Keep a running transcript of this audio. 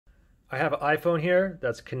I have an iPhone here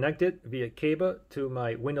that's connected via cable to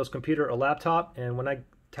my Windows computer or laptop, and when I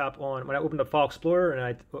open the File Explorer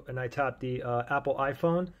and I tap the Apple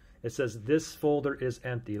iPhone, it says this folder is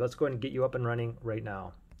empty. Let's go ahead and get you up and running right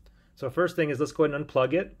now. So first thing is, let's go ahead and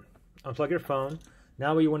unplug it. Unplug your phone.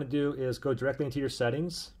 Now what you want to do is go directly into your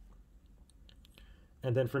settings.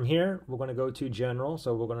 And then from here, we're going to go to General.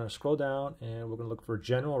 So we're going to scroll down and we're going to look for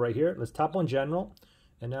General right here. Let's tap on General.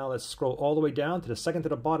 And now let's scroll all the way down to the second to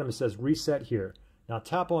the bottom. It says Reset here. Now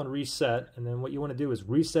tap on Reset, and then what you want to do is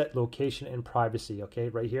Reset Location and Privacy, okay,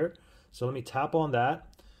 right here. So let me tap on that,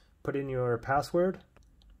 put in your password,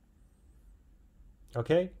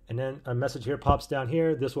 okay, and then a message here pops down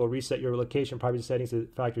here. This will reset your location privacy settings to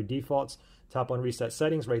factory defaults. Tap on Reset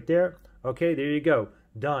Settings right there. Okay, there you go,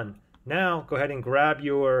 done. Now go ahead and grab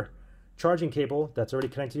your charging cable that's already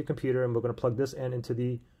connected to your computer, and we're going to plug this in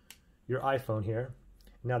into your iPhone here.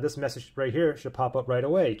 Now this message right here should pop up right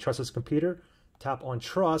away. Trust this computer. Tap on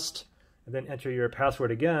Trust, and then enter your password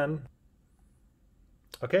again.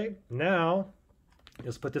 Okay, now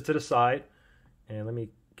let's put this to the side, and let me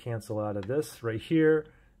cancel out of this right here.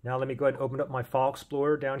 Now let me go ahead and open up my File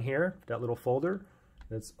Explorer down here, that little folder.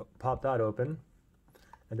 Let's pop that open.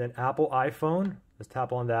 And then Apple iPhone, let's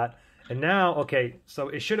tap on that. And now, okay, so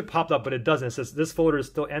it should have popped up, but it doesn't. It says this folder is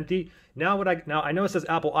still empty. Now I know it says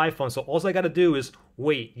Apple iPhone, so all I got to do is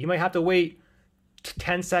wait. You might have to wait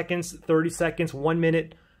 10 seconds, 30 seconds, 1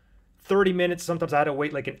 minute, 30 minutes. Sometimes I had to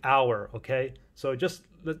wait like an hour, okay? So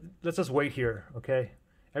let's just wait here, okay?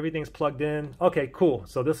 Everything's plugged in. Okay, cool.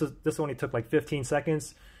 So this only took like 15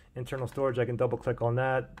 seconds. Internal storage, I can double click on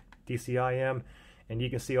that, DCIM, and you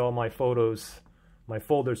can see all my photos, my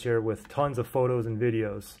folders here with tons of photos and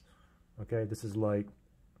videos. Okay, this is like,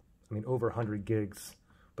 I mean, over 100 gigs.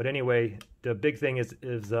 But anyway, the big thing is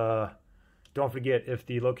don't forget, if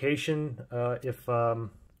the location,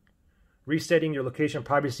 resetting your location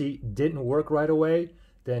privacy didn't work right away,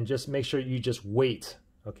 then just make sure you just wait,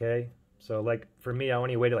 okay? So like for me, I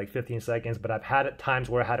only waited like 15 seconds, but I've had times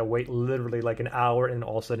where I had to wait literally like an hour, and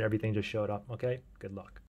all of a sudden everything just showed up, okay? Good luck.